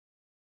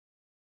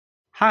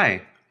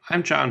Hi,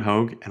 I'm John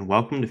Hogue, and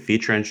welcome to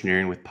Feature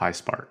Engineering with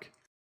PySpark.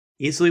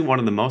 Easily one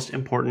of the most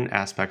important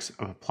aspects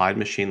of applied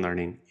machine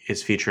learning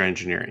is feature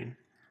engineering.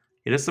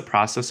 It is the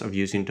process of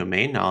using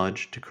domain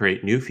knowledge to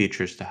create new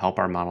features to help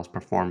our models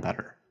perform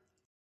better.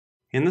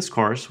 In this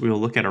course, we will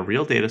look at a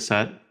real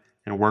dataset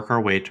and work our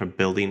way to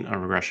building a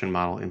regression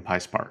model in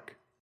PySpark.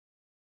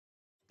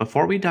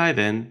 Before we dive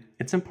in,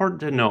 it's important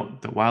to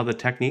note that while the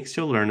techniques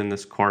you'll learn in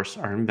this course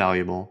are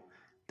invaluable,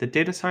 the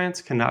data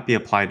science cannot be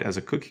applied as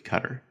a cookie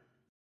cutter.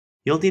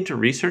 You'll need to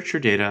research your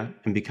data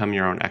and become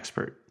your own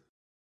expert.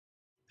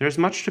 There's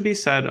much to be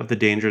said of the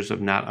dangers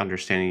of not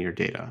understanding your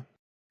data,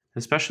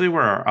 especially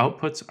where our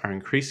outputs are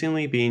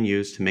increasingly being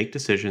used to make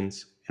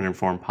decisions and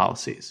inform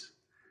policies.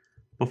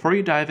 Before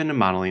you dive into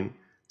modeling,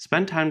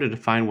 spend time to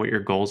define what your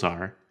goals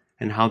are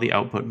and how the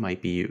output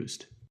might be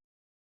used.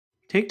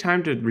 Take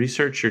time to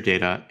research your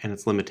data and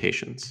its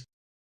limitations.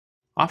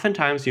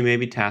 Oftentimes, you may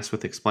be tasked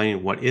with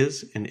explaining what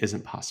is and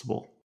isn't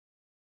possible.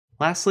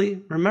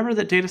 Lastly, remember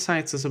that data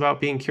science is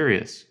about being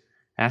curious,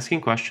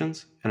 asking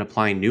questions, and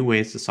applying new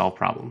ways to solve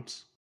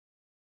problems.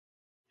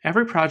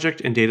 Every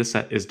project and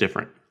dataset is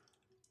different.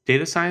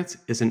 Data science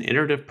is an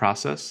iterative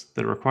process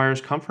that requires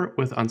comfort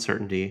with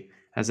uncertainty,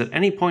 as at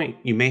any point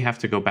you may have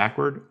to go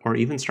backward or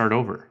even start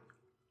over.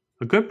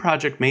 A good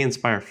project may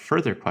inspire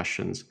further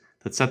questions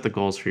that set the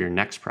goals for your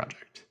next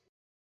project.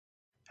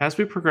 As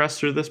we progress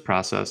through this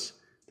process,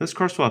 this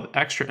course will have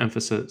extra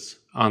emphasis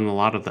on a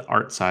lot of the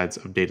art sides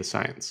of data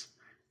science,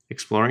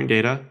 exploring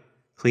data,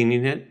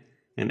 cleaning it,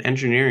 and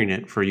engineering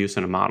it for use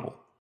in a model.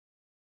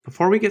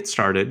 Before we get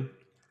started,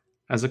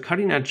 as a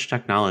cutting-edge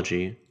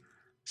technology,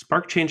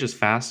 Spark changes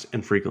fast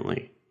and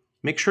frequently.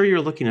 Make sure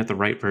you're looking at the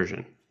right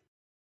version.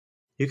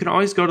 You can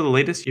always go to the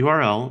latest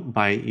URL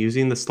by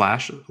using the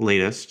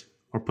 /latest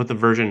or put the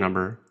version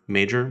number,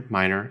 major,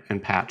 minor,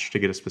 and patch to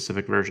get a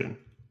specific version.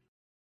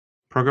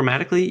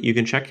 Programmatically, you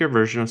can check your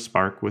version of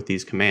Spark with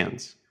these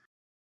commands.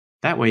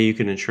 That way you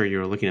can ensure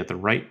you're looking at the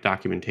right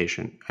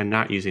documentation and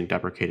not using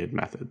deprecated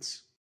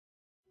methods.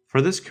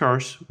 For this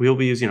course, we will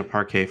be using a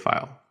Parquet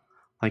file.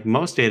 Like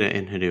most data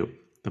in Hadoop,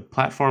 the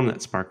platform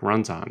that Spark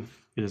runs on,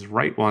 it is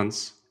write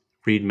once,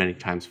 read many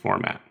times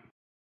format.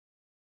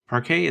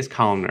 Parquet is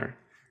columnar,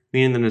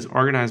 meaning that it is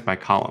organized by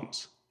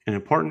columns, an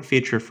important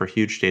feature for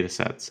huge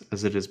datasets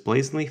as it is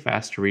blazingly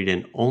fast to read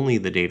in only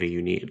the data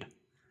you need.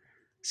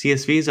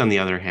 CSVs, on the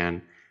other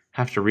hand,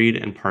 have to read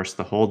and parse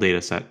the whole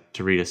dataset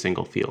to read a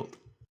single field.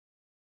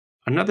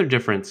 Another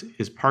difference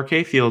is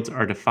Parquet fields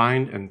are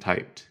defined and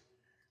typed,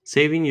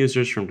 saving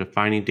users from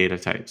defining data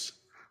types,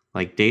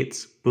 like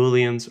dates,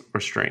 booleans, or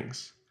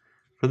strings.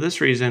 For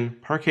this reason,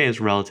 Parquet is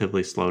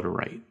relatively slow to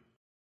write.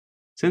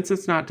 Since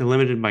it's not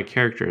delimited by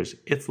characters,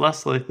 it's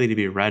less likely to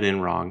be read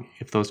in wrong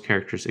if those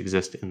characters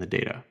exist in the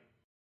data.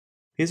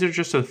 These are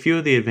just a few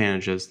of the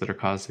advantages that are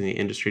causing the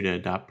industry to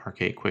adopt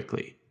Parquet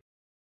quickly.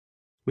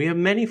 We have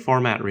many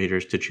format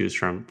readers to choose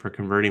from for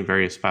converting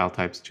various file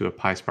types to a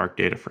PySpark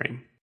data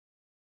frame.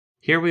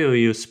 Here we will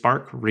use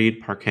Spark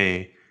read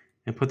Parquet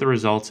and put the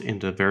results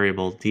into a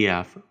variable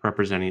df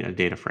representing a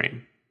data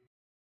frame.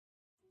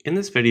 In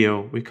this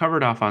video, we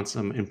covered off on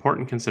some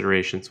important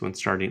considerations when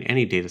starting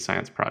any data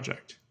science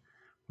project.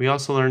 We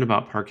also learned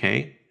about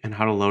Parquet and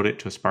how to load it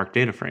to a Spark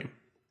data frame.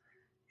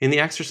 In the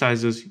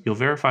exercises, you'll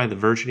verify the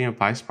versioning of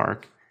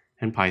PySpark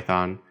and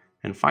Python,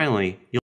 and finally, you'll